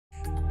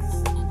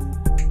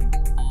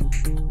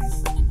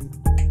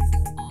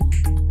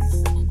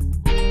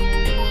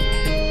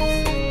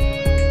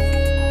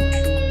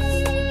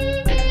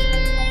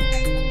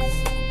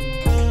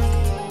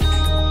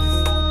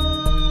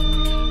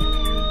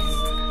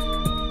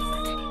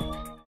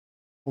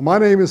Well, my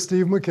name is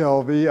Steve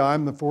McKelvey.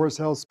 I'm the Forest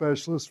Health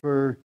Specialist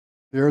for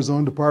the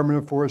Arizona Department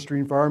of Forestry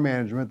and Fire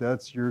Management.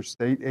 That's your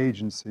state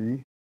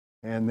agency,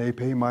 and they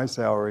pay my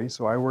salary,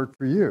 so I work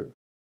for you.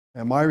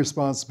 And my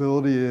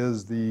responsibility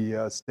is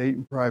the state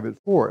and private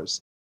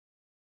forest.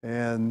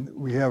 And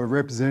we have a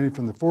representative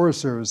from the Forest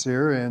Service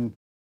here, and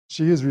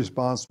she is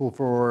responsible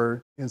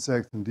for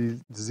insect and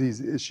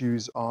disease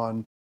issues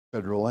on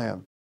federal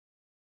land.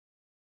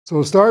 So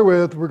to start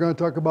with, we're going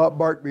to talk about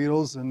bark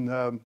beetles,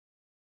 and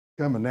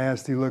kind of a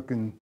nasty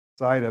looking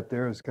sight up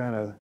there. It's kind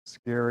of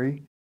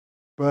scary,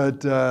 but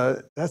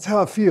that's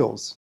how it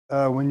feels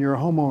when you're a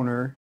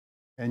homeowner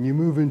and you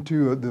move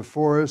into the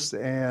forest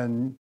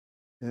and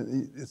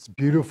it's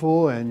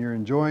beautiful and you're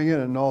enjoying it,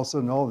 and all of a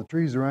sudden all the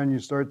trees around you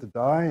start to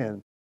die,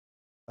 and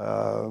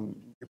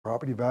your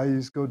property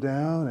values go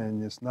down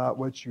and it's not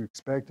what you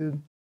expected.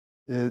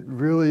 It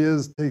really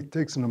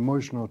takes an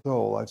emotional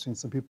toll. I've seen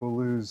some people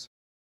lose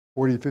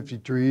 40, 50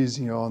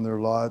 trees, on their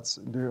lots.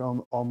 They're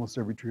on almost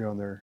every tree on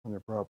their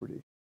property.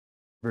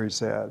 Very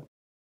sad.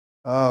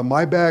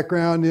 My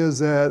background is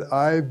that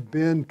I've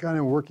been kind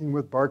of working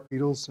with bark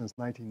beetles since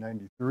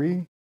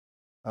 1993.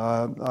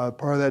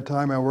 Part of that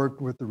time, I worked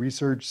with the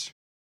research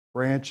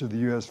branch of the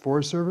U.S.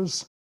 Forest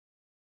Service.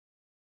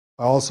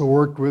 I also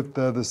worked with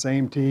the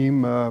same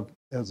team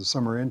as a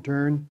summer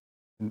intern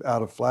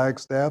out of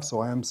Flagstaff,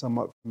 so I am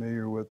somewhat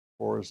familiar with the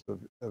forest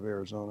of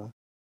Arizona.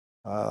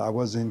 I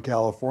was in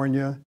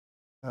California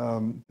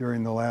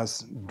during the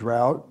last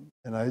drought,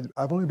 and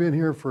I've only been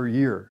here for a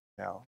year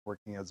now,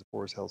 working as a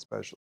forest health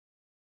specialist.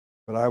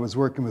 But I was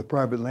working with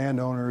private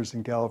landowners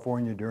in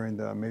California during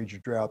the major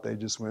drought they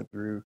just went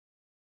through,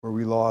 where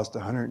we lost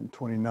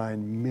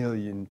 129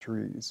 million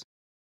trees.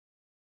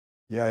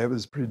 Yeah, it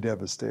was pretty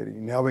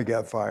devastating. Now we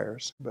got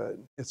fires, but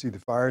it's either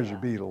fires or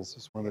beetles.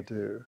 It's one of the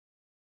two.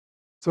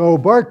 So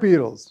bark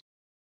beetles,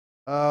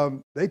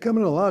 they come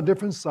in a lot of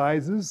different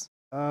sizes.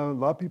 A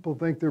lot of people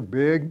think they're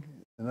big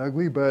and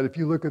ugly, but if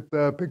you look at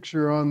the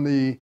picture on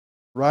the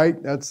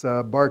right, that's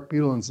a bark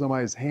beetle in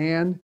somebody's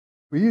hand.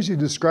 We usually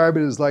describe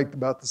it as like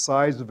about the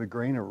size of a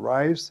grain of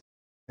rice.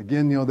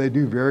 Again, they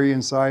do vary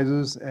in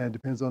sizes and it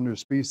depends on their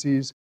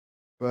species,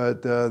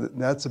 but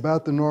that's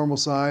about the normal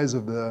size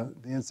of the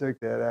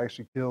insect that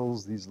actually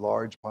kills these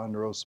large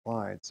ponderosa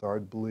pines. It's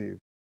hard to believe.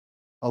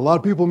 A lot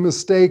of people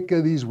mistake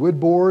these wood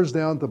borers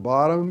down at the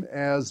bottom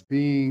as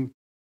being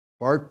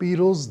bark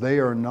beetles. They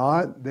are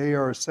not. They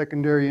are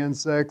secondary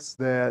insects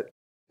that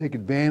take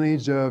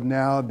advantage of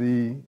now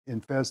the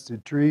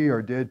infested tree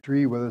or dead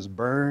tree, whether it's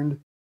burned,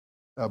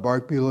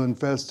 bark beetle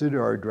infested,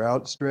 or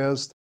drought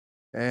stressed.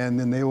 And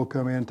then they will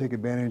come in and take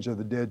advantage of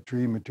the dead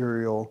tree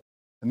material.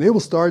 And they will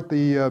start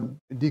the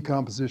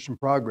decomposition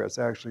progress.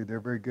 Actually, they're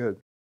very good.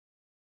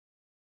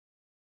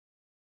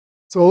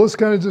 So let's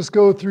kind of just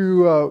go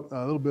through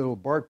a little bit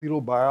of bark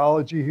beetle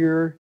biology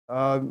here.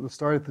 Let's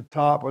start at the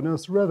top. I know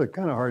it's rather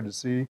kind of hard to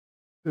see.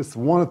 This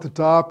one at the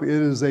top, it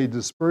is a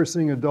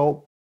dispersing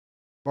adult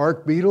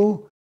bark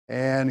beetle,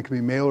 and it can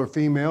be male or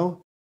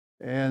female,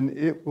 and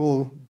it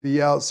will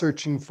be out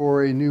searching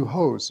for a new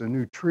host, a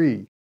new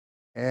tree.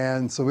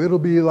 And so it'll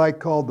be like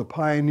called the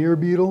pioneer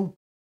beetle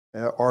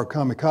or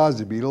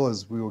kamikaze beetle,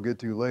 as we will get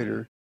to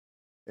later.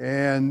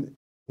 And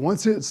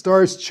once it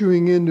starts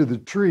chewing into the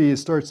tree, it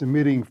starts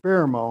emitting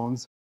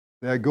pheromones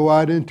that go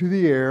out into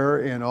the air,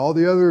 and all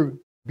the other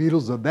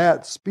beetles of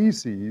that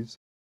species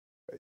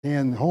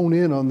can hone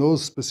in on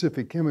those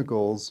specific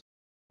chemicals,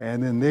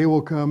 and then they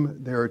will come,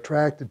 they're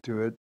attracted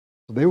to it.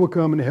 So they will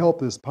come and help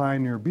this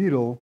pioneer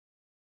beetle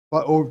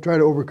try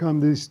to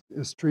overcome this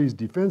tree's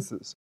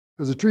defenses.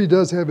 Because the tree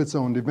does have its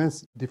own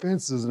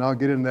defenses, and I'll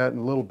get into that in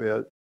a little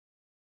bit.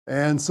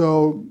 And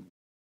so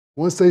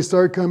once they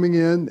start coming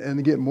in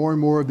and get more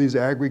and more of these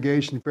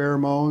aggregation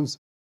pheromones,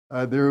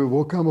 there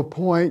will come a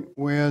point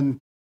when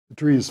the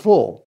tree is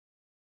full.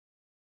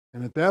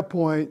 And at that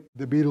point,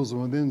 the beetles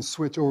will then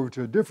switch over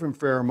to a different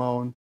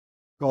pheromone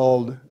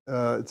called,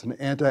 it's an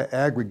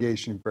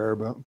anti-aggregation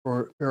pheromone,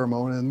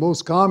 and the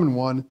most common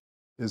one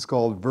is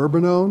called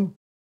verbenone.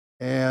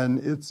 And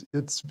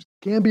it's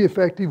can be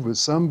effective with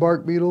some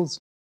bark beetles.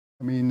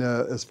 I mean,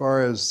 as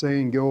far as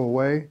saying go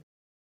away,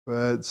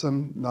 but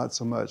some not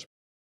so much.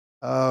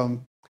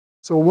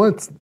 So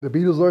once the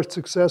beetles are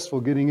successful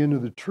getting into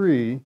the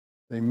tree,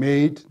 they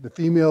mate, the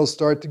females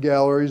start the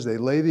galleries, they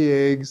lay the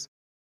eggs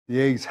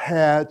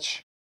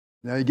hatch.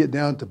 Now you get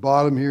down to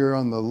bottom here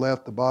on the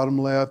left, the bottom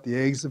left, the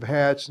eggs have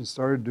hatched and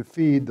started to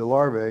feed the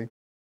larvae.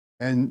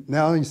 And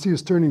now you see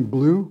it's turning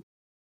blue.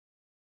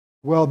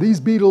 Well,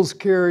 these beetles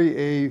carry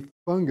a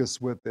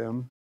fungus with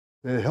them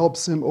that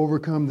helps them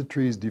overcome the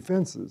tree's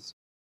defenses.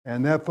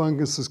 And that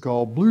fungus is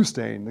called blue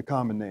stain, the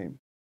common name.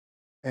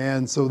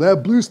 And so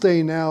that blue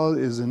stain now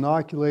is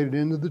inoculated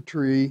into the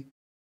tree.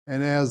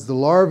 And as the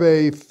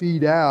larvae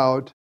feed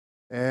out,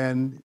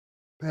 and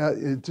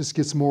it just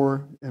gets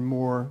more and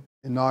more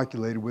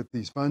inoculated with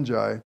these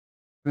fungi.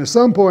 And at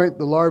some point,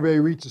 the larvae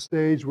reach a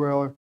stage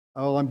where,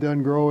 oh, I'm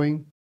done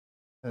growing.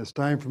 It's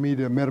time for me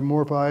to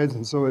metamorphize.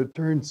 And so it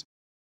turns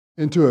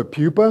into a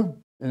pupa,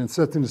 and it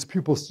sits in this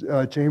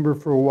pupal chamber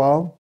for a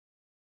while.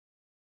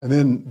 And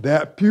then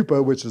that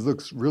pupa, which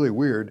looks really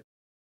weird,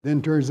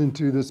 then turns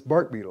into this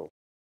bark beetle.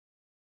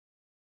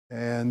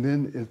 And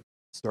then it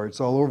starts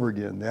all over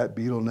again. That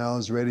beetle now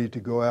is ready to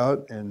go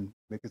out and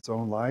make its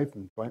own life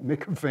and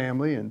make a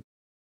family and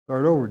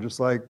start over, just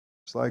like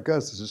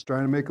us. It's just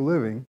trying to make a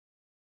living.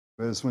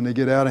 But it's when they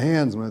get out of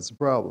hands when it's a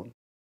problem.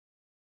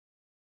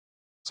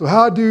 So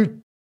how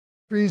do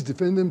trees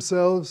defend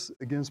themselves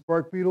against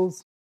bark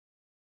beetles?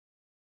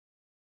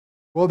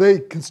 Well, they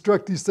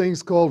construct these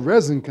things called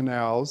resin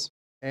canals,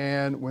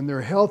 and when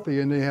they're healthy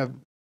and they have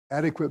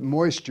adequate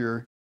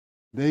moisture,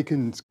 they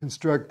can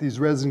construct these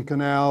resin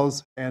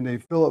canals and they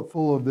fill it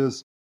full of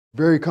this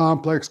very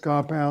complex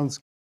compounds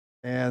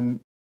and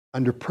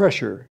under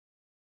pressure.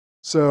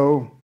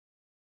 So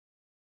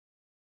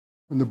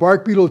when the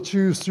bark beetle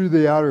chews through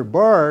the outer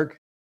bark,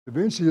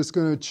 eventually it's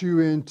going to chew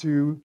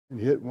into and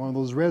hit one of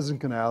those resin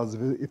canals.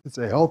 If it's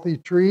a healthy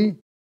tree,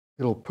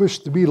 it'll push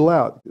the beetle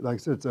out. Like I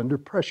said, it's under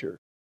pressure.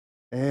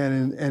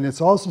 And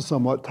it's also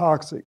somewhat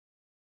toxic.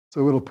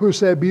 So it'll push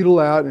that beetle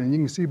out, and you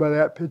can see by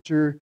that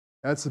picture,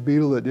 that's the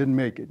beetle that didn't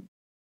make it.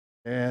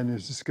 And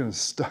it's just going to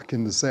stuck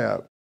in the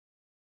sap.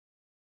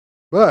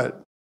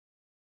 But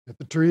if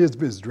the tree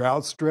is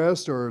drought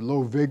stressed or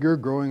low vigor,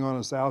 growing on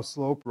a south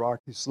slope,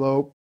 rocky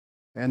slope,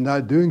 and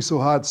not doing so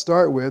hot to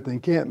start with,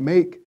 and can't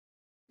make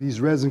these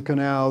resin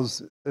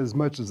canals as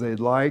much as they'd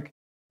like,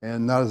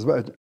 and not as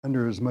much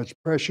under as much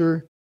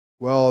pressure,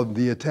 well,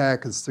 the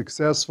attack is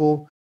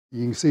successful.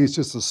 You can see it's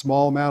just a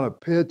small amount of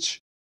pitch,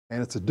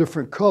 and it's a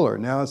different color.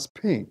 Now it's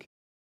pink.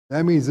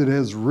 That means it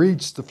has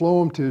reached the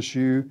phloem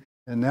tissue,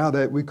 and now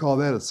that we call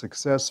that a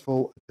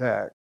successful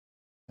attack.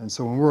 And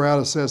so when we're out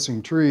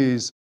assessing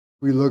trees,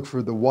 we look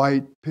for the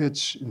white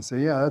pitch and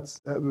say, yeah,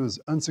 that was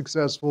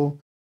unsuccessful.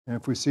 And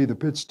if we see the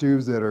pitch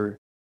tubes that are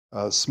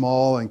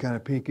small and kind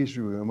of pinkish,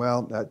 we go,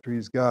 well, that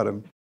tree's got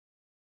them.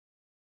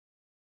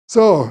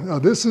 So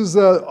this is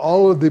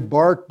all of the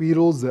bark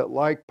beetles that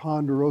like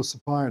ponderosa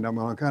pine. I'm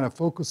going to kind of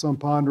focus on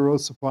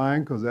ponderosa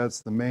pine because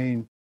that's the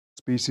main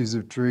species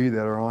of tree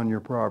that are on your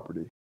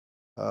property.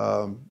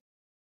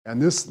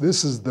 And this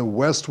is the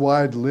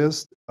west-wide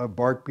list of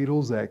bark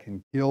beetles that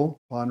can kill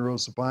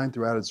ponderosa pine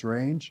throughout its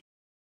range.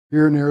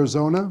 Here in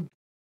Arizona,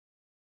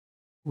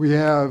 we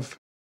have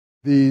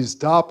these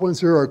top ones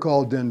here are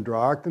called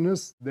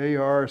Dendroctonus. They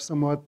are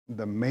somewhat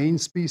the main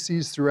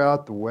species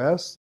throughout the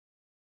West.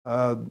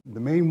 The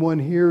main one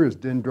here is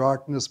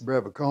Dendroctonus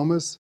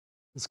brevicomus.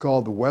 It's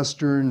called the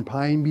western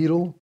pine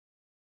beetle.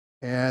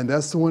 And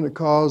that's the one that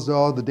caused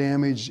all the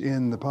damage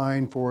in the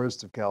pine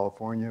forest of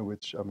California,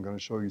 which I'm going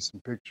to show you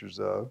some pictures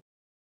of.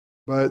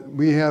 But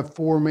we have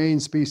 4 main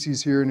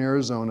species here in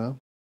Arizona.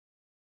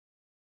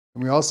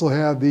 And we also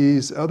have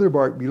these other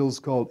bark beetles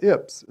called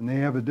ips, and they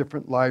have a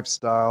different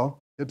lifestyle.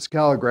 Ips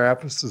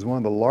calligraphus is one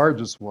of the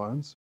largest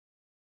ones.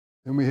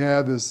 Then we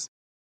have this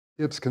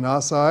Ips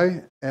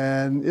canasi,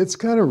 and it's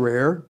kind of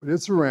rare, but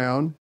it's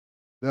around.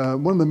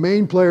 One of the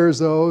main players,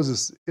 though,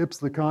 is Ips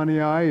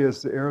lacanii,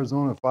 is the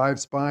Arizona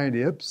 5-spined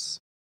Ips.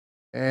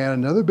 And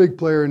another big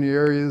player in the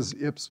area is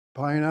Ips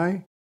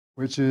pinei,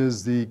 which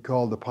is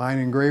called the pine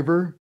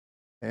engraver,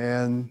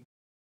 and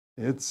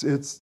it's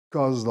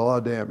causes a lot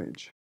of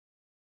damage.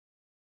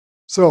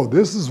 So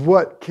this is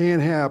what can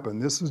happen.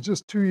 This was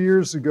just 2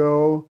 years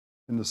ago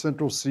in the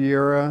Central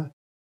Sierra.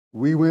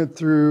 We went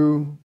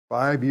through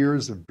 5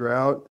 years of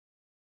drought,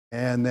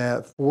 and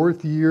that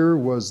 4th year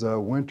was a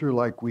winter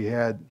like we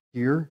had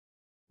here.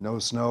 No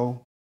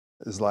snow.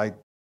 It's like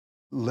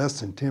less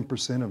than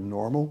 10% of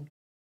normal.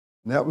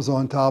 And that was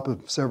on top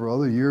of several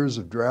other years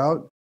of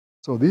drought.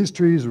 So these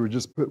trees were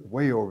just put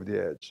way over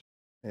the edge,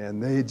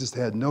 and they just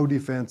had no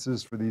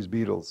defenses for these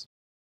beetles.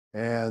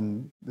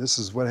 And this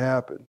is what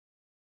happened.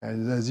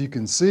 And as you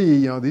can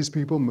see, these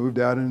people moved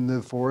out into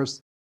the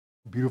forest,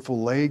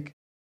 beautiful lake,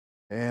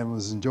 and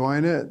was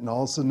enjoying it. And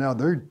all of a sudden now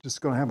they're just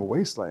going to have a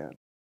wasteland, and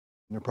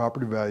their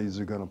property values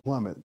are going to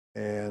plummet.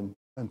 And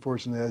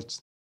unfortunately,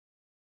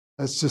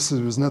 that's just,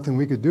 there was nothing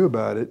we could do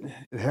about it.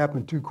 It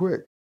happened too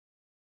quick.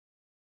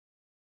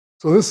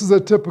 So this is a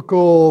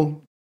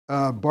typical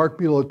bark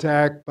beetle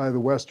attack by the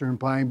western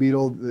pine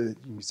beetle. You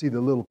can see the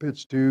little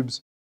pitch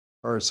tubes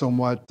are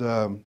somewhat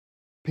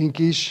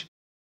pinkish.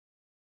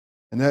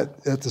 And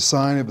that's a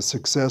sign of a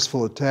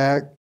successful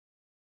attack.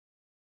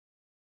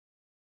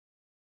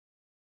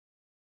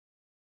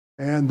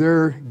 And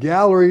their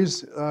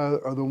galleries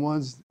are the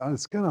ones,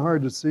 it's kind of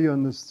hard to see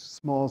on this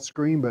small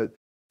screen, but it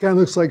kind of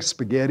looks like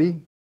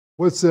spaghetti.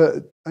 What's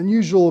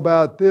unusual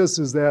about this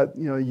is that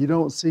you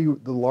don't see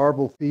the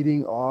larval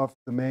feeding off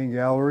the main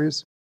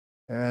galleries,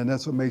 and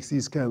that's what makes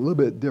these kind of a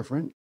little bit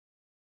different.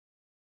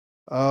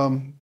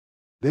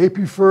 They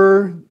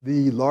prefer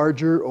the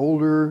larger,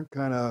 older,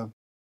 kind of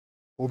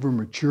over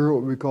mature,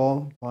 what we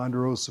call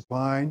ponderosa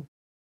pine,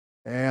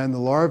 and the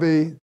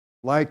larvae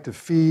like to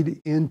feed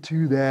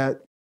into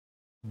that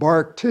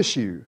bark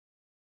tissue,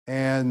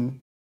 and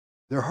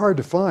they're hard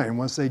to find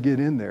once they get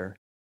in there.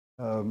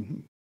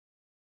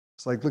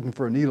 It's like looking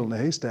for a needle in a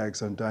haystack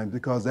sometimes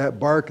because that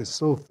bark is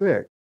so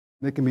thick.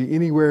 It can be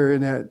anywhere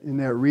in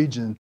that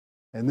region,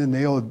 and then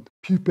they'll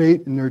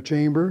pupate in their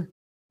chamber,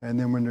 and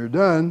then when they're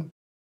done,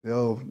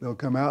 they'll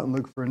come out and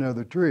look for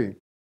another tree.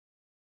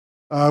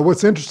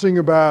 What's interesting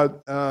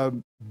about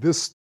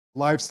this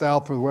lifestyle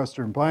for the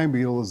western pine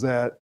beetle is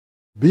that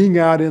being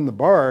out in the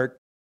bark,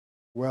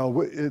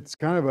 well, it's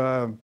kind of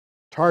a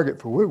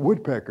target for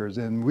woodpeckers,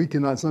 and we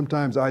cannot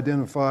sometimes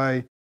identify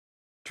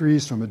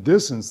trees from a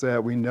distance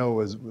that we know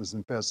was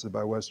infested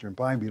by western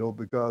pine beetle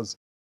because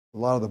a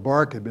lot of the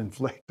bark had been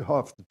flaked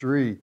off the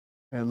tree,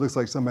 and it looks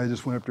like somebody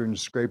just went up there and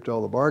scraped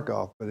all the bark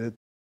off. But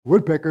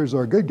woodpeckers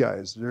are good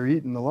guys. They're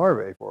eating the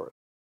larvae for it.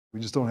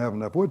 We just don't have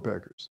enough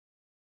woodpeckers.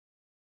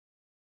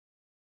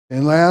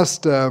 And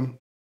last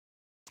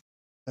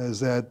is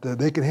that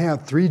they can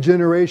have 3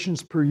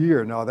 generations per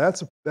year. Now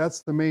that's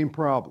the main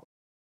problem.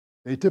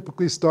 They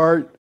typically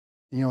start,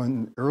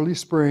 in early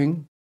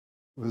spring,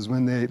 was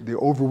when the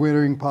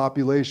overwintering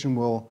population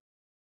will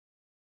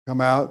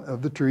come out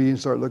of the tree and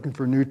start looking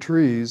for new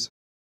trees.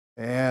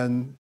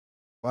 And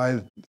by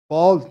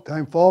the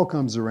time fall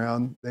comes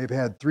around, they've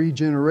had 3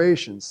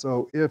 generations.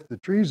 So if the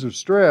trees are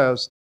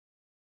stressed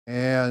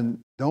and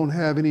don't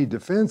have any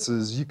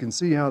defenses, you can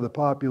see how the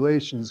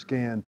populations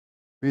can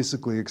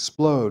basically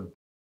explode.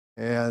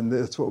 And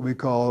it's what we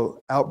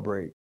call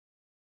outbreak.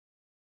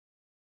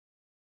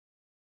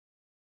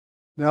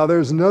 Now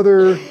there's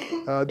another,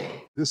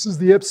 this is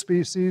the Ips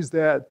species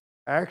that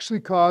actually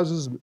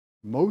causes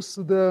most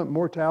of the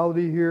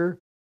mortality here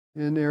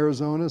in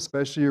Arizona,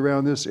 especially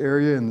around this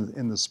area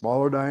in the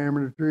smaller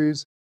diameter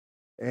trees.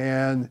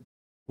 And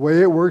the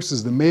way it works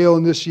is the male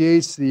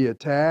initiates the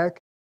attack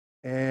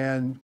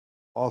and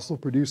also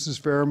produces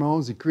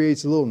pheromones. He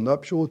creates a little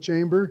nuptial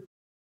chamber,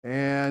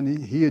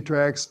 and he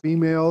attracts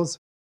females,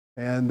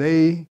 and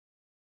they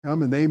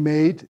come and they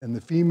mate, and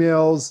the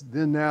females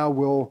then now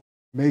will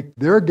make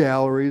their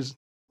galleries,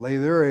 lay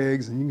their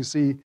eggs, and you can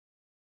see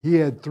he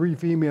had 3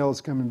 females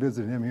come and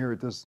visit him here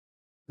at this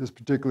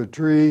particular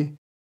tree,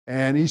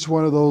 and each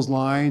one of those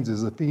lines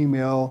is a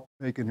female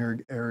making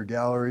her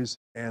galleries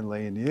and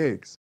laying the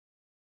eggs.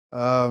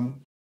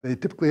 They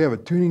typically have a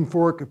tuning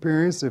fork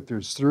appearance if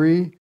there's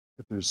 3.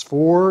 If there's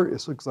 4,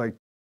 it looks like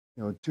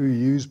 2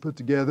 U's put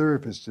together.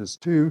 If it's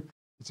just 2,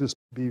 it's just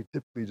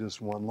typically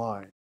just 1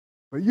 line.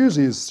 But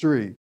usually it's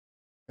 3.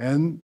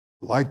 And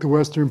like the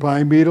western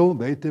pine beetle,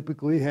 they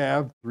typically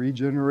have 3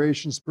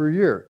 generations per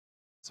year.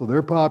 So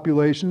their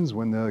populations,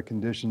 when the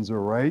conditions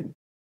are right,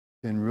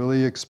 can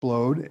really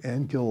explode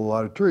and kill a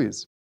lot of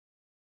trees.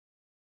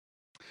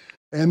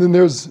 And then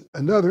there's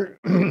another,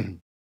 and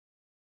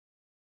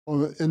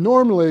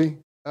normally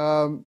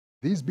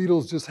these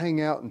beetles just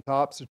hang out in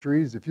tops of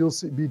trees. If you'll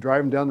be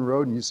driving down the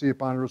road and you see a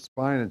ponderosa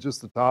pine and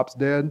just the top's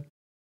dead,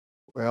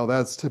 well,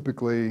 that's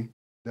typically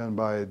done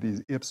by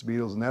these Ips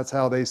beetles, and that's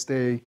how they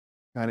stay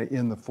kind of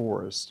in the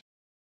forest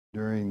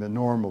during the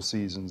normal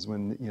seasons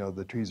when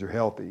the trees are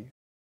healthy.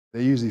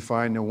 They usually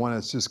find the one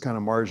that's just kind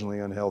of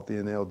marginally unhealthy,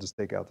 and they'll just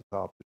take out the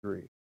top of the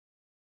tree.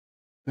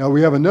 Now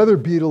we have another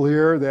beetle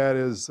here that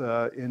is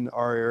in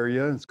our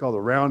area. It's called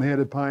the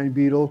round-headed pine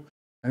beetle,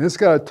 and it's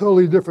got a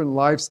totally different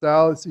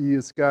lifestyle. See,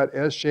 it's got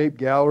S-shaped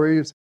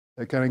galleries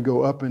that kind of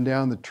go up and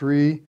down the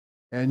tree,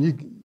 and you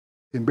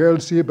can barely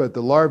see it, but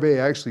the larvae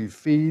actually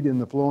feed in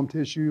the phloem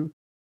tissue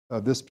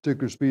of this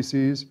particular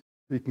species.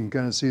 You can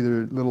kind of see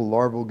their little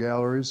larval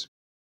galleries.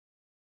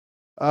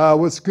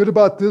 What's good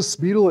about this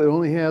beetle, it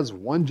only has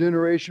 1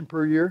 generation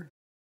per year.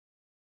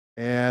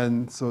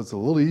 And so it's a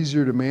little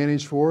easier to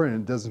manage for, and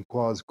it doesn't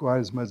cause quite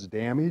as much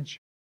damage.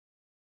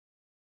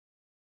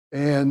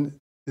 And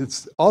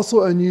it's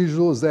also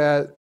unusual is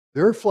that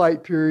their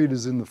flight period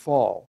is in the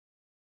fall,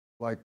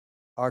 like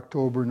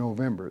October,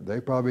 November. They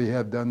probably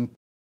have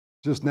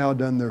just now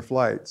done their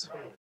flights.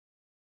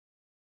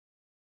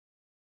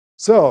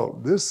 So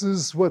this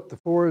is what the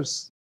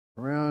forest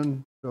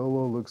around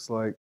Solo looks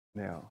like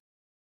now.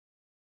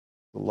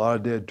 A lot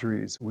of dead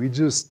trees. We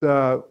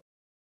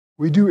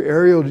do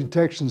aerial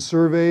detection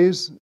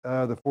surveys,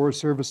 the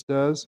Forest Service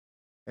does,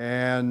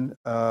 and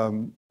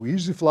we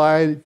usually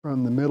fly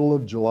from the middle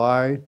of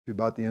July to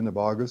about the end of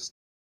August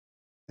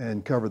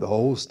and cover the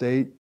whole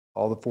state,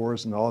 all the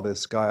forests and all the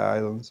sky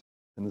islands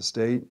in the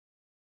state.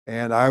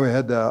 And I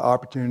had the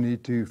opportunity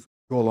to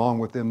go along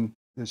with them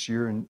this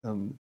year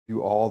and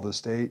do all the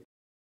state.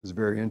 It was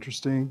very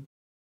interesting.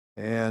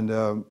 And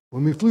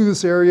when we flew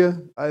this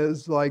area, it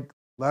was like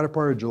latter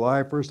part of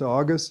July, 1st of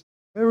August.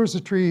 There was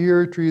a tree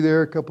here, a tree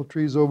there, a couple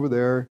trees over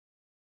there.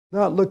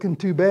 Not looking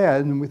too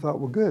bad. And we thought,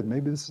 well, good,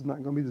 maybe this is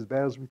not going to be as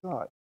bad as we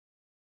thought.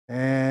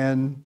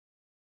 And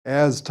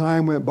as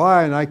time went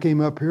by and I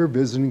came up here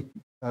visiting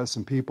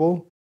some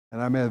people, and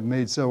I have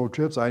made several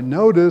trips, I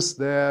noticed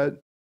that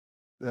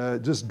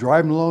just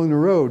driving along the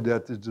road,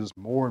 that there's just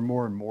more and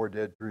more and more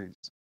dead trees.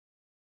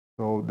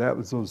 So that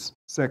was those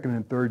 2nd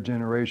and 3rd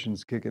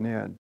generations kicking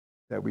in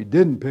that we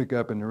didn't pick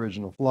up in the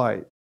original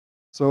flight.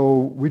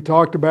 So we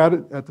talked about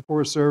it at the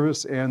Forest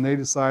Service, and they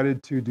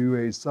decided to do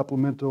a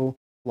supplemental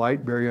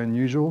flight, very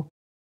unusual.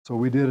 So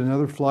we did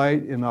another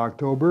flight in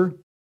October,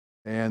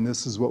 and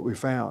this is what we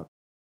found.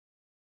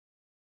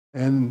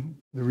 And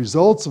the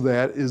results of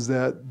that is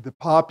that the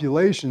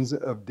populations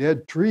of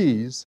dead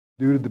trees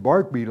due to the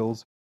bark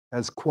beetles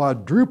has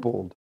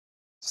quadrupled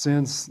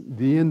since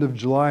the end of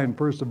July and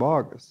 1st of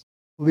August,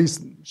 at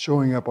least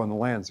showing up on the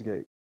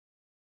landscape.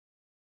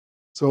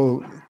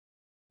 So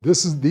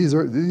these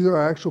are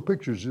actual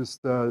pictures.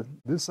 Just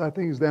this I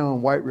think is down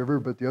on White River,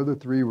 but the other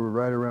three were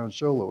right around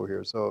Show Low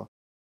here. So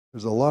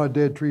there's a lot of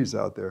dead trees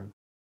out there.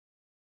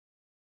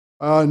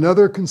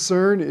 Another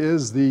concern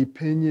is the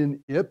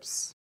pinyon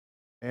ips,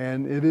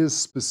 and it is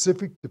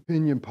specific to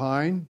pinyon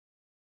pine.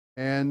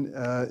 And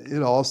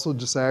it also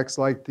just acts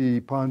like the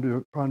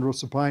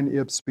ponderosa pine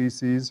ip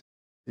species.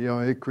 You know,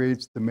 it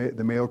creates, the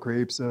male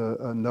creates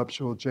a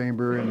nuptial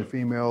chamber and the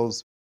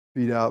females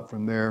feed out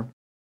from there.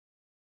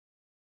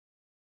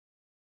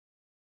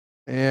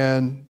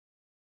 And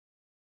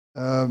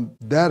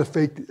that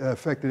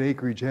affected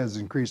acreage has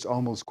increased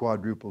almost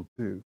quadrupled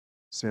too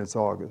since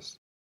August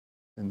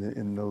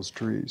in those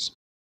trees.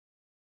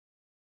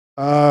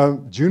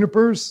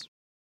 Junipers,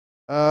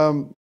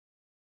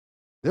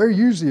 they're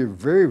usually a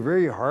very,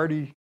 very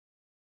hardy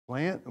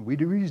plant. We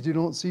usually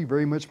don't see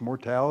very much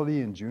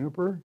mortality in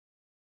juniper.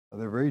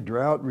 They're very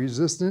drought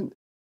resistant.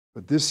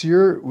 But this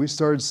year we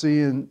started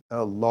seeing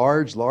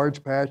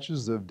large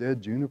patches of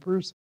dead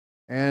junipers.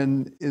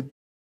 And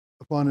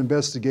upon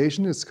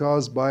investigation, it's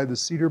caused by the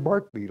cedar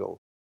bark beetle.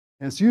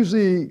 And it's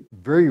usually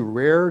very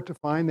rare to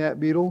find that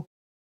beetle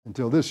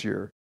until this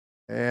year.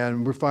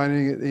 And we're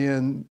finding it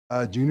in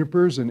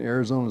junipers and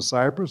Arizona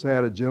cypress. I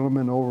had a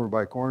gentleman over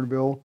by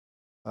Cornville.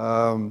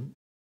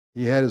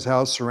 He had his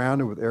house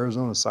surrounded with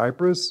Arizona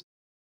cypress.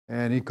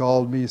 And he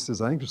called me, he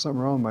says, I think there's something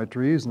wrong with my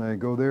trees. And I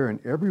go there,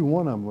 and every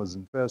one of them was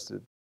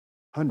infested.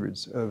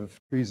 Hundreds of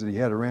trees that he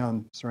had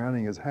around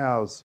surrounding his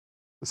house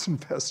was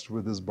infested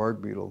with this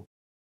bark beetle.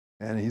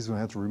 And he's going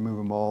to have to remove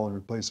them all and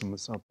replace them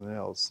with something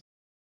else.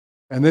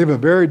 And they have a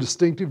very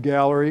distinctive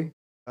gallery.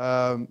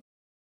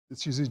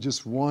 It's usually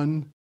just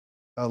one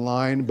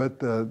line, but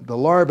the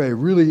larvae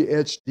really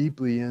etch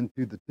deeply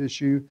into the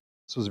tissue,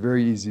 so it's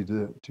very easy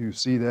to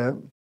see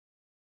that.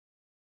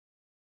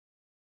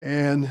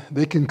 And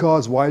they can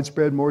cause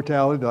widespread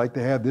mortality like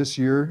they have this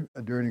year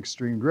during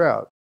extreme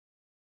drought.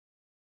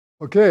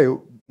 Okay,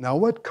 now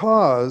what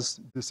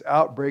caused this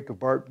outbreak of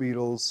bark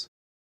beetles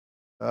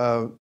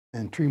and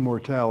tree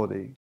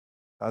mortality?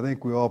 I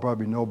think we all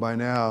probably know by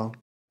now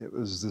it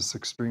was this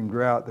extreme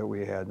drought that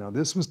we had. Now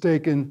this was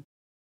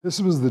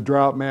the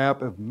drought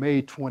map of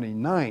May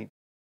 29th.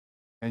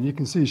 And you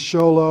can see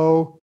Show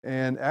Low,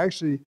 and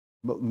actually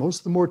most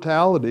of the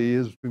mortality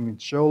is between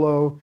Show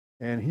Low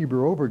and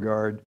Heber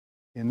Overguard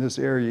in this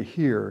area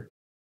here.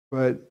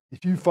 But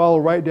if you follow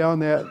right down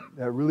that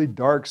really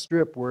dark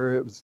strip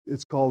where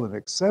it's called an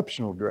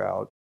exceptional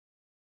drought,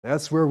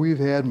 that's where we've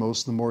had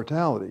most of the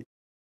mortality.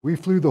 We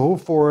flew the whole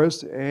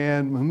forest,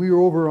 and when we were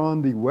over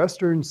on the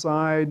western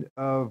side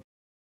of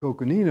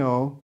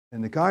Coconino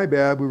and the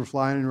Kaibab, we were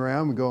flying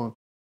around and going,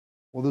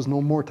 well, there's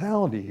no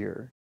mortality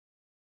here.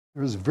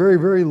 There's very,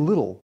 very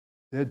little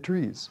dead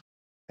trees.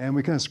 And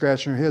we kind of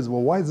scratched our heads,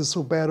 well, why is this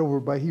so bad over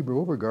by Heber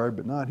Overguard,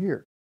 but not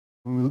here?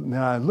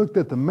 Now I looked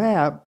at the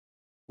map,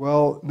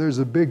 well, there's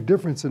a big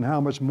difference in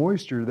how much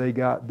moisture they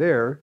got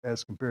there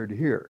as compared to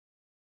here.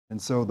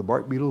 And so the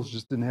bark beetles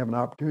just didn't have an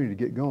opportunity to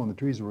get going. The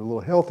trees were a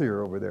little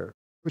healthier over there,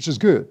 which is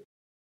good.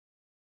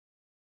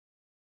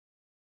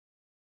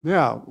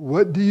 Now,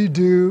 what do you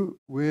do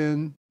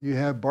when you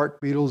have bark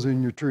beetles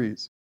in your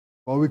trees?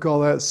 Well, we call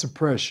that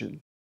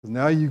suppression.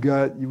 Now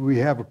we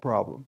have a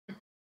problem.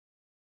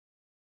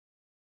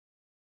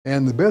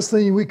 And the best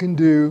thing we can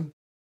do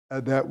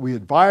that we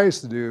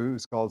advise to do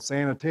is called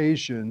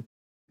sanitation,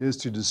 is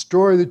to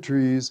destroy the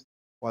trees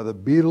while the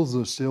beetles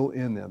are still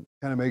in them.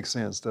 Kind of makes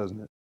sense, doesn't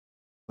it?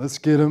 Let's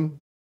get them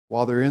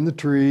while they're in the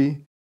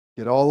tree,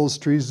 get all those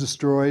trees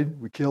destroyed,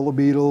 we kill the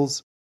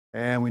beetles,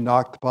 and we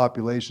knock the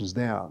populations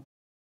down.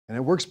 And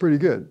it works pretty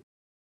good.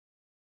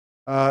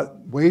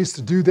 Ways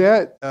to do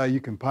that,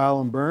 you can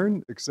pile and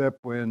burn, except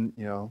when,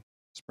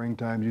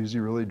 springtime's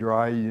usually really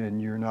dry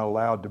and you're not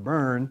allowed to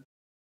burn.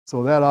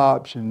 So that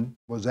option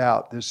was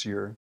out this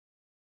year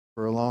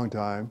for a long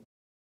time.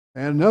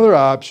 And another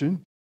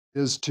option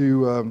is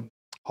to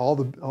haul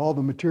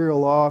the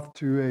material off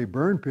to a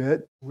burn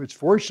pit, which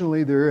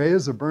fortunately there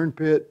is a burn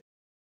pit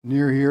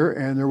near here,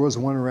 and there was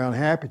one around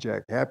Happy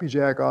Jack. Happy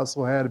Jack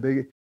also had a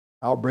big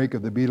outbreak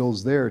of the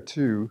beetles there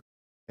too,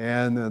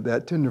 and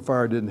that tinder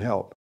fire didn't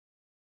help.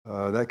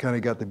 That kind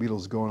of got the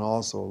beetles going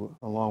also,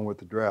 along with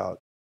the drought.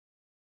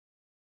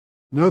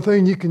 Another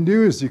thing you can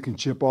do is you can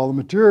chip all the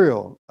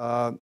material.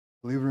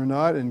 Believe it or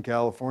not, in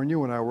California,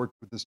 when I worked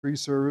with this tree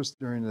service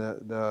during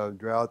the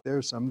drought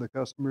there, some of the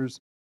customers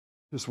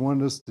just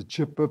wanted us to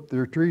chip up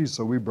their trees.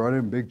 So we brought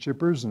in big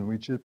chippers and we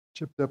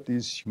chipped up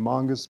these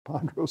humongous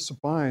ponderosa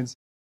pines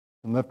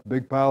and left a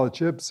big pile of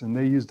chips, and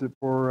they used it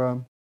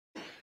for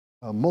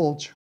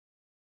mulch.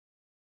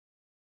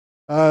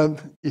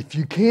 If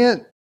you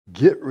can't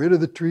get rid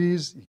of the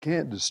trees, you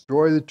can't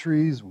destroy the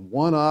trees,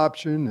 one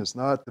option, it's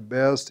not the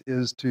best,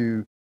 is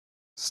to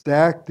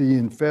stack the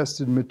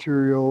infested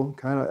material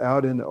kind of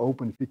out in the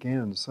open if you can,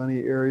 in the sunny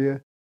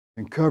area,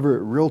 and cover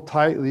it real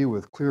tightly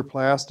with clear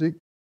plastic.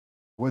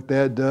 What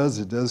that does,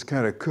 it does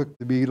kind of cook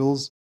the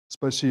beetles,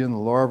 especially in the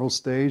larval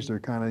stage. They're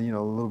kind of,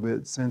 a little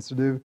bit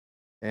sensitive,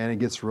 and it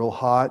gets real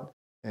hot,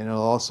 and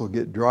it'll also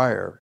get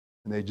drier,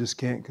 and they just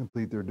can't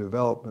complete their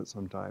development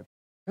sometimes.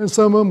 And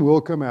some of them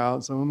will come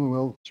out, some of them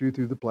will chew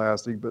through the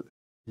plastic, but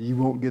you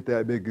won't get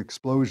that big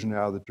explosion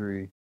out of the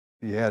tree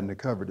if you hadn't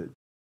covered it.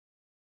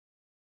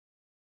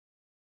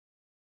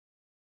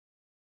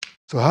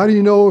 So how do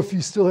you know if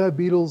you still have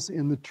beetles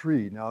in the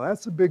tree? Now,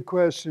 that's a big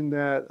question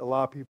that a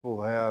lot of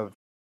people have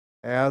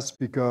asked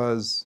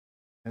because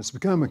it's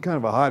become a kind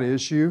of a hot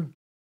issue.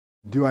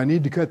 Do I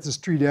need to cut this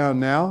tree down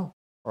now,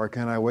 or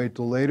can I wait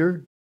till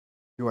later?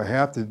 Do I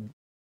have to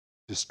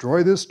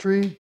destroy this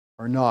tree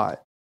or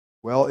not?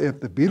 Well, if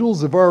the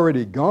beetles have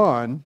already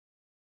gone,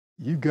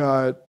 you've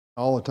got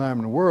all the time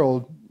in the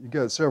world. You've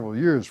got several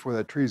years before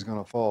that tree is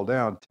going to fall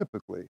down,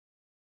 typically.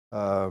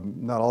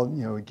 Not all,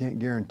 we can't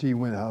guarantee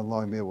how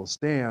long they will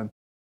stand,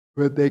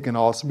 but they can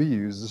also be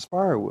used as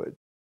firewood.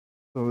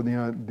 So,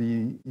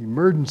 the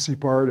emergency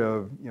part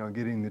of,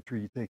 getting the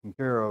tree taken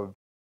care of is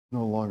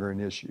no longer an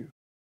issue.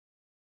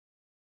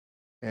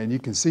 And you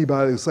can see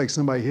it's like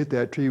somebody hit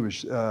that tree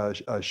with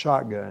a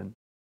shotgun.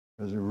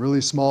 There's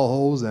really small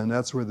holes, and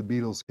that's where the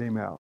beetles came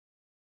out.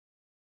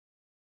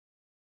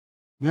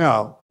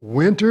 Now,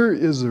 winter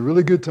is a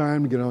really good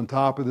time to get on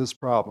top of this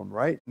problem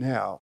right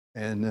now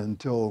and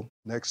until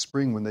next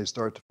spring when they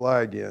start to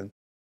fly again.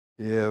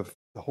 If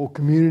the whole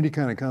community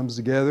kind of comes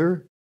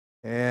together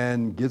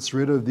and gets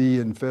rid of the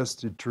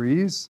infested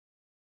trees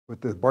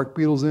with the bark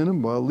beetles in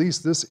them, well, at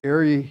least this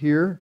area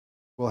here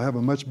will have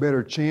a much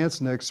better chance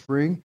next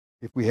spring.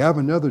 If we have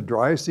another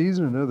dry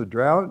season, another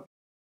drought,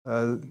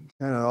 kind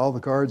of all the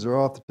cards are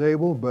off the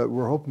table, but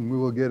we're hoping we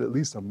will get at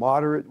least a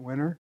moderate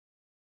winter.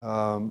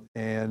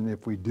 And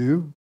if we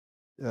do,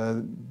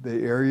 the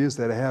areas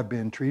that have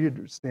been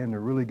treated stand a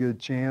really good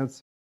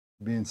chance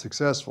of being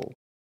successful.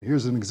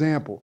 Here's an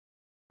example.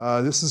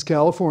 This is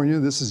California.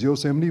 This is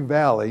Yosemite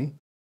Valley.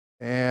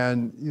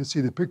 And you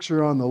see the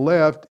picture on the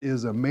left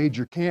is a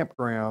major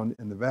campground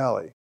in the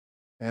valley.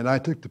 And I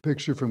took the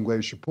picture from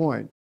Glacier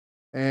Point.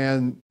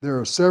 And there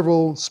are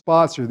several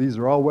spots here. These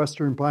are all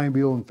western pine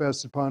beetle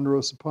infested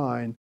ponderosa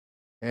pine.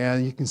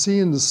 And you can see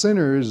in the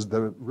center is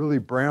the really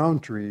brown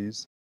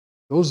trees.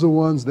 Those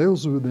were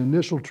the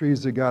initial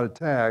trees that got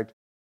attacked.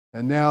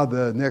 And now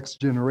the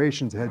next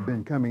generations had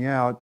been coming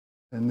out,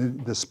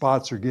 and the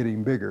spots are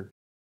getting bigger.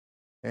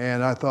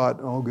 And I thought,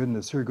 oh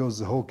goodness, here goes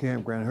the whole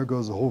campground, here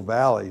goes the whole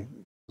valley,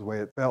 the way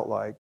it felt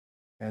like.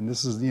 And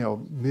this is,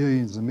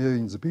 millions and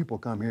millions of people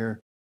come here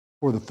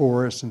for the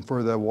forest and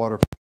for the water,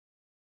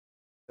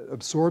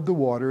 absorb the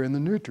water and the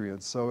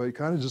nutrients. So it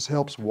kind of just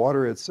helps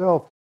water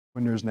itself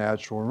when there's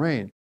natural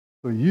rain.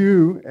 So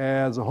you,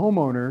 as a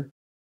homeowner,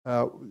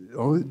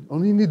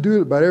 only need to do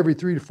it about every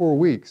 3 to 4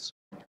 weeks.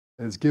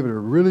 Is give it a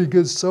really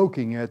good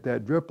soaking at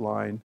that drip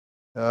line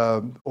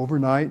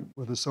overnight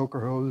with a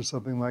soaker hose or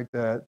something like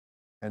that.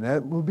 And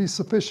that will be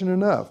sufficient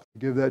enough to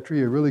give that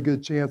tree a really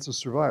good chance of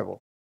survival.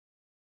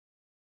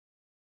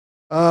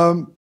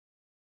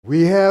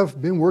 We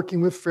have been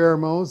working with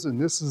pheromones, and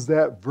this is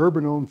that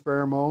verbenone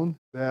pheromone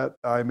that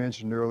I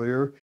mentioned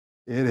earlier.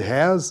 It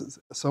has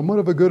somewhat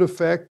of a good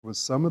effect with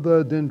some of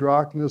the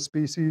dendrocnus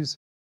species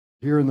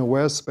here in the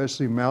West,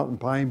 especially mountain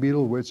pine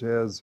beetle, which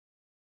has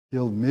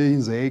killed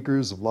millions of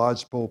acres of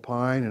lodgepole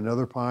pine and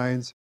other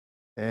pines,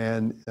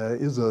 and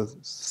is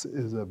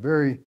a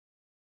very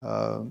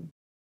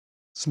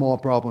small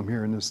problem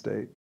here in this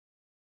state.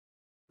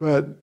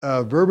 But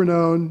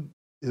verbenone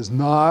is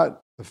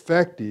not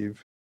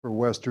effective for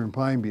western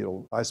pine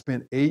beetle. I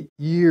spent 8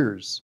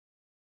 years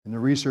in the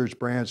research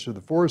branch of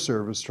the Forest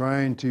Service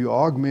trying to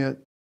augment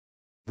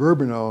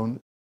verbenone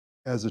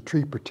as a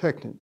tree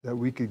protectant that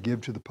we could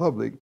give to the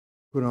public,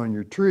 put on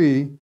your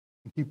tree,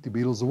 and keep the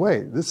beetles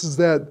away. This is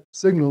that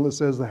signal that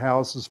says the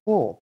house is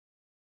full.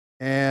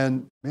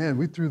 And man,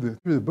 we threw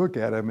the book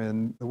at him,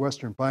 and the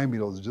western pine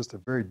beetle is just a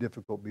very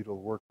difficult beetle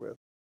to work with.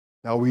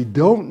 Now, we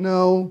don't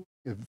know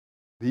if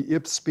the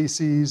Ips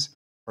species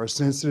are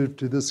sensitive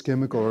to this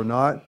chemical or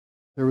not.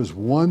 There was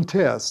one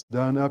test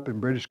done up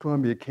in British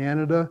Columbia,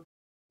 Canada,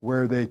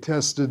 where they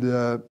tested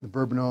the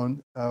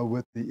verbenone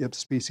with the Ips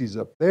species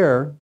up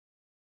there,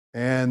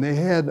 and they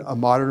had a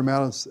moderate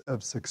amount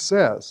of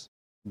success,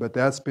 but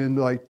that's been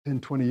like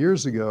 10, 20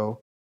 years ago.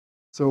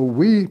 So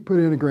we put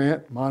in a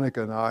grant,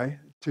 Monica and I,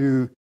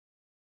 to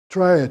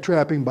try a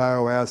trapping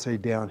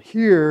bioassay down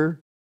here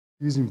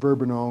using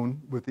verbenone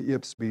with the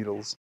Ips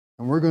beetles.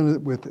 And we're going to,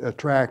 with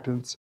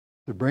attractants,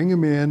 to bring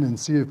them in and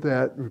see if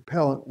that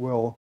repellent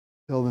will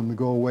tell them to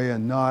go away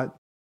and not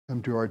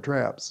come to our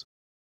traps.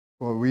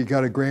 Well, we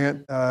got a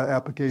grant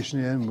application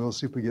in, and we'll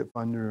see if we get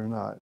funded or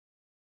not.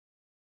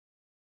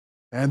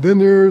 And then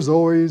there's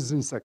always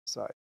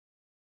insecticide.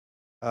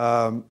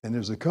 And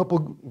there's a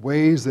couple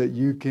ways that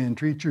you can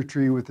treat your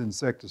tree with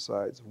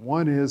insecticides.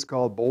 One is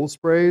called bowl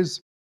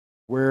sprays,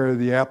 where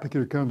the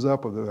applicator comes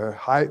up with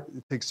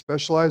it takes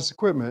specialized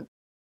equipment,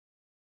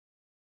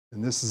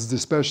 and this is the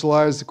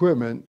specialized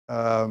equipment,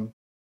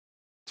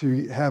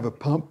 to have a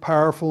pump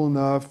powerful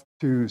enough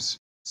to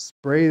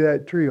spray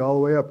that tree all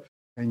the way up,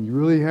 and you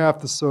really have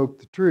to soak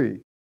the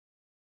tree.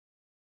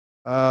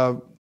 Uh,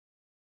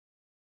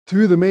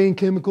 Two of the main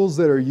chemicals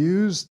that are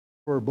used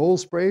for bowl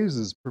sprays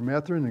is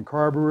permethrin and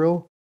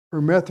carbaryl.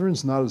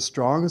 Permethrin's not as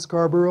strong as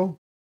carbaryl.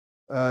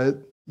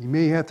 You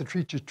may have to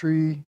treat your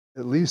tree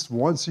at least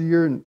once a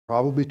year and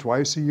probably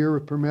twice a year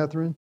with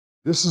permethrin.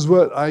 This is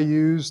what I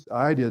used.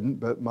 I didn't,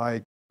 but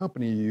my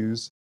company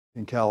used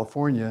in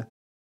California,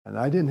 and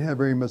I didn't have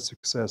very much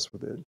success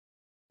with it.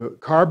 But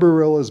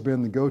carbaryl has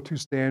been the go-to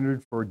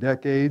standard for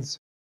decades.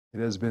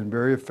 It has been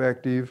very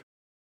effective.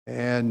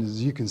 And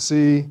as you can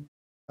see,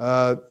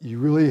 you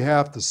really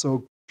have to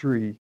soak the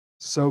tree,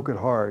 soak it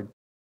hard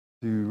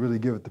to really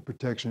give it the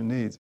protection it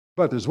needs.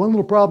 But there's one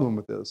little problem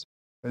with this.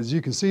 As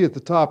you can see at the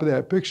top of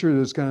that picture,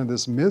 there's kind of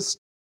this mist.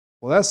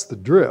 Well, that's the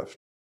drift.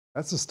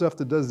 That's the stuff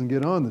that doesn't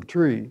get on the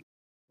tree.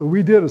 So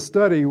we did a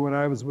study when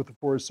I was with the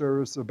Forest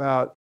Service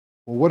about,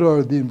 well, what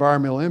are the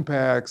environmental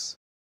impacts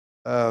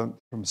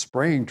from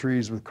spraying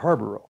trees with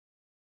carbaryl?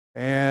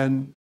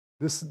 And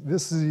this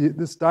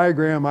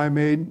diagram I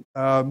made.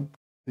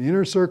 The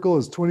inner circle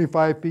is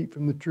 25 feet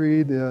from the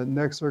tree. The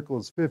next circle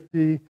is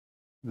 50,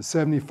 the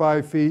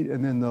 75 feet,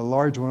 and then the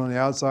large one on the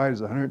outside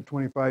is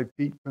 125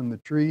 feet from the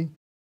tree.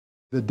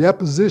 The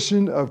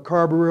deposition of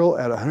carbaryl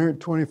at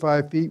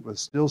 125 feet was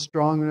still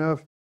strong enough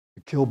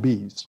to kill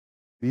bees.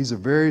 Bees are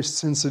very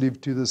sensitive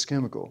to this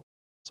chemical.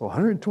 So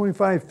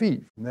 125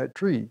 feet from that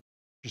tree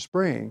you're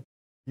spraying,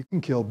 you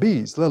can kill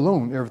bees, let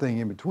alone everything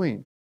in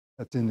between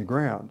that's in the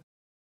ground.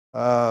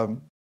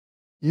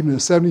 Even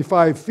at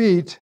 75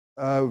 feet,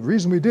 the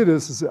reason we did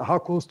this is how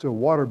close to a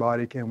water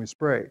body can we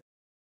spray?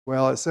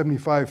 Well, at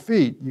 75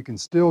 feet, you can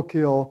still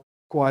kill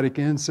aquatic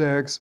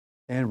insects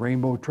and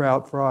rainbow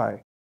trout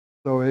fry.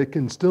 So it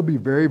can still be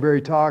very,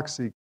 very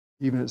toxic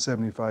even at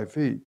 75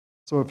 feet.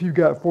 So if you've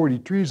got 40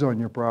 trees on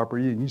your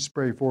property and you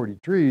spray 40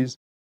 trees,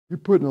 you're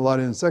putting a lot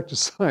of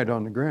insecticide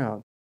on the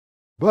ground.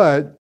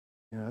 But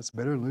it's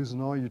better than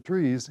losing all your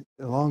trees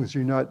as long as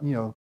you're not,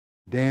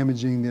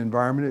 damaging the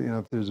environment.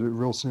 If there's a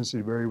real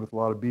sensitive area with a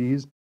lot of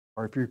bees,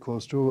 or if you're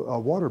close to a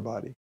water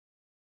body.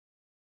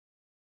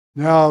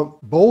 Now,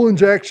 bowl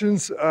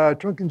injections,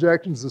 trunk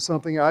injections is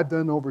something I've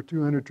done over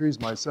 200 trees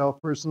myself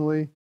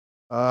personally.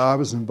 I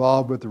was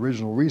involved with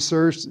original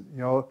research.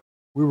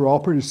 We were all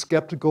pretty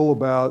skeptical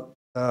about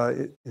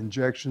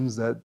injections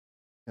that,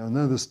 none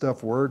of this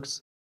stuff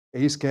works.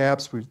 ACE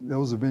caps,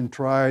 those have been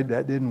tried.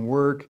 That didn't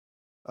work.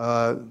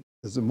 One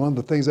of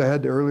the things I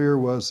had earlier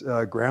was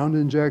ground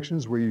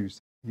injections, where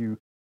you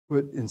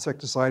put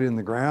insecticide in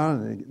the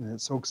ground and it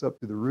soaks up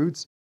through the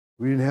roots.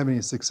 We didn't have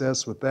any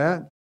success with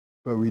that,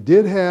 but we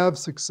did have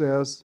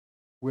success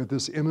with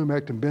this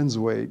imamectin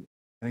benzoate,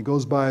 and it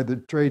goes by the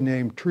trade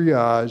name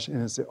Triage,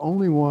 and it's the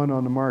only one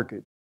on the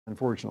market,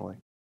 unfortunately.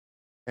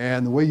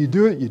 And the way you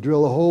do it, you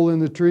drill a hole in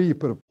the tree, you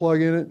put a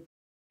plug in it,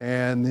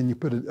 and then you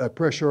put a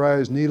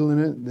pressurized needle in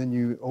it, and then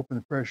you open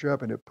the pressure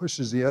up, and it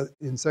pushes the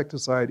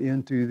insecticide right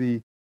into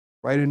the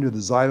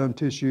xylem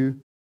tissue.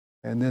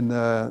 And then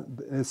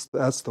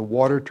that's the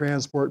water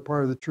transport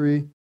part of the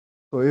tree.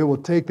 So it will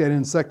take that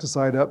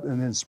insecticide up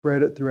and then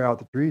spread it throughout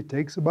the tree. It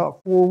takes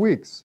about 4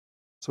 weeks.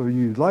 So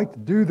you'd like to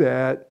do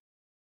that.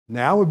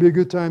 Now would be a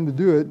good time to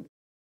do it.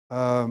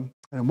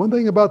 And one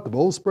thing about the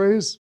bowl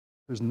sprays,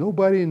 there's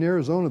nobody in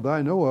Arizona that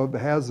I know of that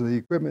has the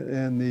equipment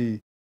and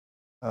the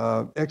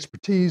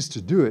expertise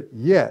to do it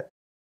yet.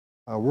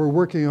 We're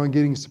working on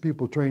getting some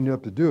people trained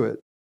up to do it.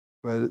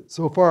 But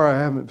so far, I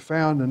haven't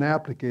found an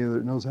applicator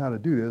that knows how to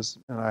do this,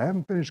 and I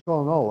haven't finished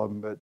calling all of them.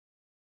 But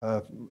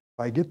if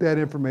I get that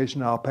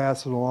information, I'll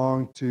pass it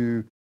along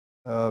to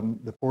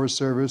the Forest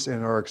Service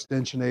and our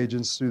extension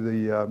agents through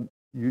the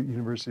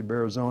University of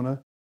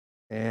Arizona,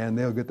 and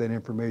they'll get that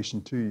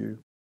information to you.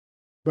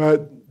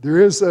 But there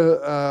is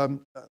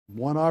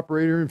one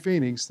operator in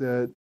Phoenix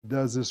that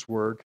does this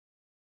work,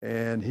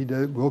 and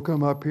will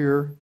come up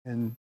here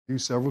and do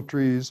several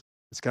trees.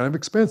 It's kind of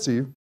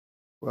expensive.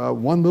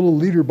 1 little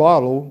liter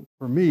bottle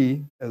for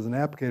me as an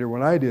applicator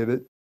when I did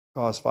it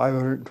cost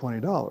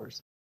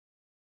 $520.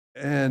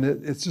 And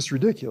it's just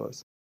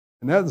ridiculous.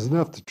 And that is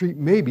enough to treat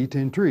maybe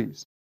 10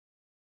 trees.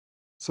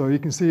 So you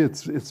can see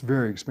it's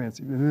very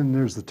expensive. And then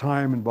there's the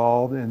time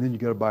involved, and then you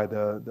got to buy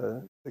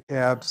the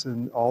caps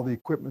and all the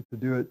equipment to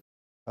do it.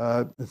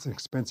 It's an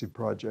expensive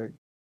project.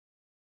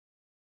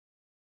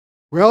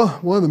 Well,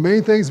 one of the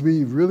main things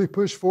we really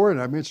push for, and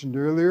I mentioned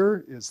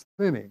earlier, is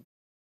thinning.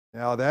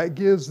 Now that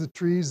gives the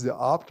trees the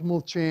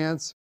optimal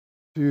chance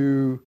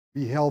to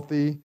be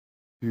healthy,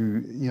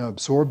 to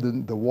absorb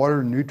the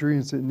water and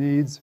nutrients it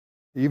needs.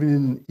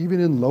 Even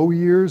in low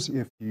years,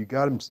 if you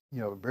got them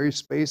very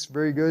spaced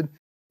very good,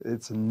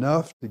 it's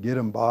enough to get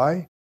them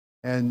by.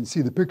 And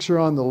see the picture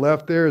on the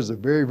left there is a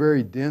very,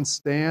 very dense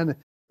stand.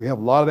 We have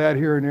a lot of that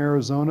here in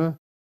Arizona.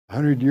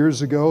 100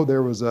 years ago,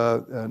 there was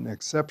an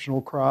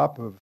exceptional crop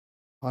of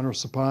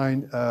ponderosa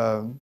pine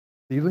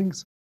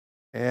seedlings.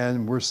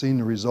 And we're seeing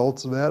the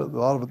results of that. A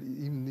lot of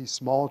even these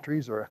small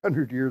trees are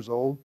 100 years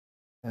old.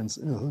 and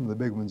some of the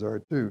big ones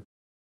are too.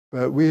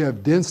 But we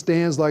have dense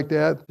stands like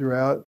that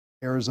throughout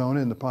Arizona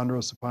in the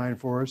ponderosa pine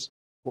forest.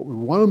 What we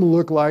want them to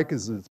look like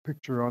is this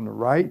picture on the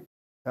right.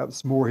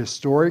 That's more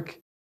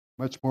historic,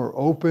 much more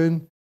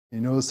open.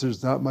 You notice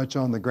there's not much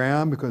on the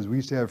ground because we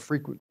used to have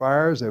frequent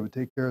fires that would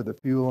take care of the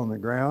fuel on the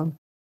ground.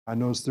 I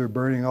noticed they're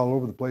burning all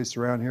over the place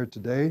around here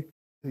today,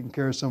 taking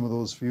care of some of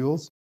those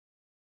fuels.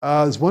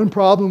 There's one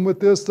problem with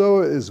this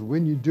though, is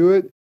when you do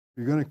it,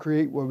 you're going to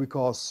create what we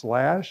call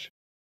slash.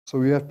 So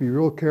we have to be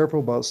real careful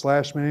about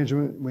slash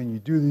management when you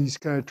do these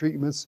kind of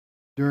treatments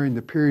during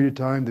the period of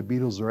time the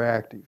beetles are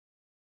active.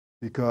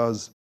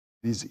 Because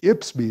these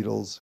Ips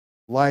beetles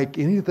like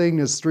anything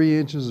that's 3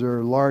 inches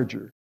or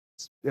larger.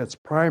 That's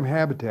prime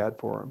habitat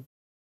for them.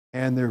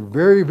 And they're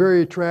very,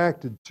 very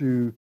attracted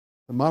to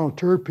the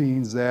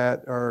monoterpenes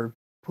that are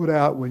put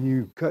out when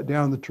you cut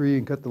down the tree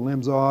and cut the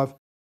limbs off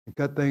and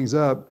cut things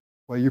up.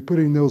 Well, you're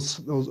putting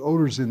those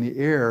odors in the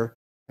air,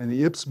 and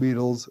the Ips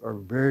beetles are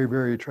very,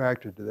 very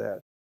attracted to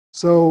that.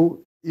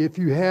 So if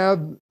you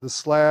have the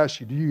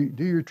slash, you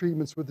do your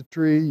treatments with the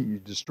tree, you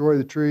destroy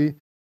the tree.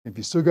 If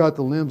you still got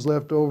the limbs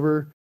left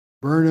over,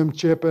 burn them,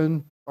 chip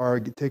them, or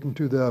take them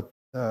to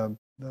the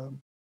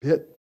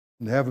pit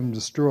and have them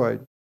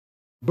destroyed.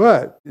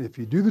 But if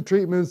you do the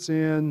treatments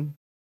in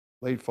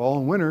late fall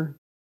and winter,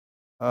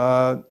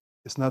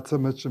 it's not so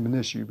much of an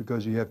issue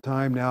because you have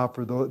time now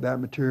for that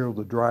material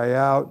to dry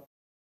out,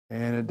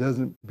 and it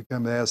doesn't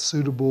become as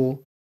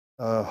suitable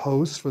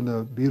host for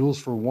the beetles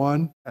for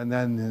one, and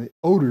then the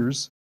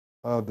odors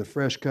of the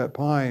fresh cut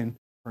pine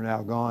are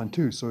now gone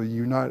too. So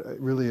you're not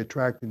really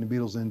attracting the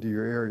beetles into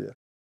your area.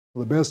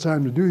 Well, the best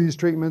time to do these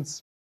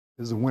treatments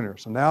is the winter.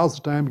 So now's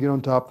the time to get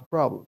on top of the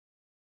problem.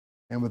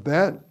 And with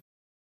that,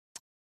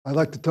 I'd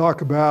like to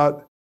talk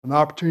about an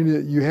opportunity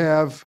that you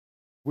have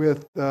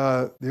with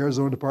the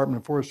Arizona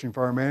Department of Forestry and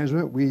Fire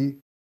Management. We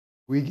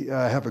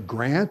have a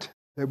grant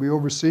that we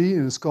oversee,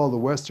 and it's called the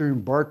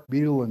Western Bark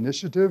Beetle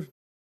Initiative.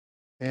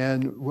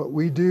 And what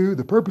we do,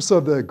 the purpose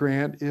of the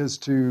grant is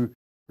to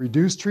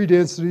reduce tree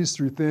densities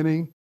through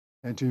thinning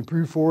and to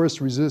improve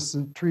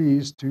forest-resistant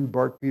trees to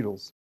bark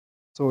beetles.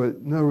 So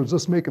in other words,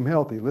 let's make them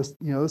healthy.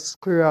 Let's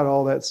clear out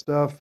all that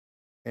stuff.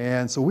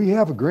 And so we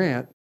have a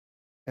grant,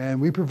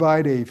 and we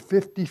provide a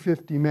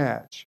 50-50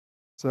 match.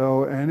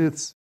 So, and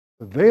it's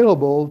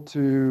available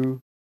to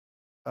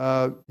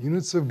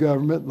units of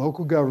government,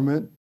 local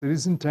government,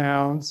 cities and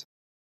towns,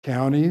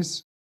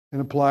 counties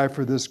can apply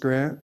for this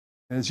grant.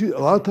 And a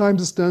lot of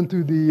times it's done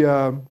through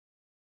the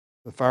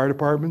fire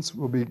departments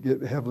will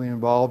get heavily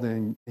involved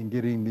in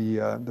getting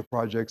the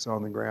projects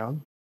on the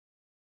ground.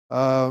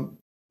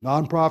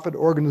 Nonprofit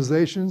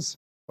organizations,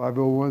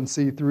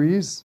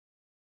 501c3s,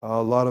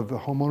 a lot of the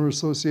homeowner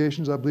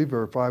associations, I believe,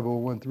 are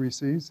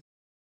 501c3s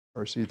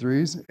or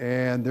C3s,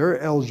 and they're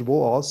eligible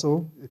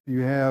also if you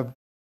have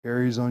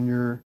areas on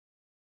your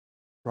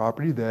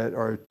property that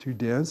are too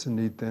dense and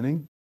need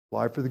thinning,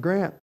 apply for the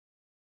grant.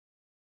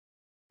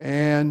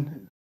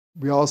 And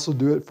we also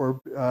do it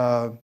for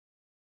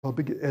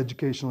public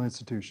educational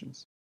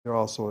institutions. They're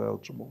also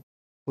eligible.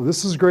 So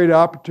this is a great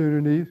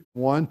opportunity,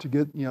 one, to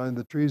get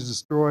the trees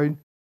destroyed,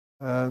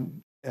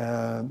 and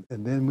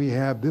then we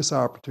have this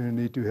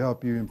opportunity to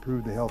help you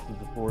improve the health of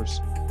the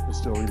forest that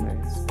still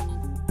remains.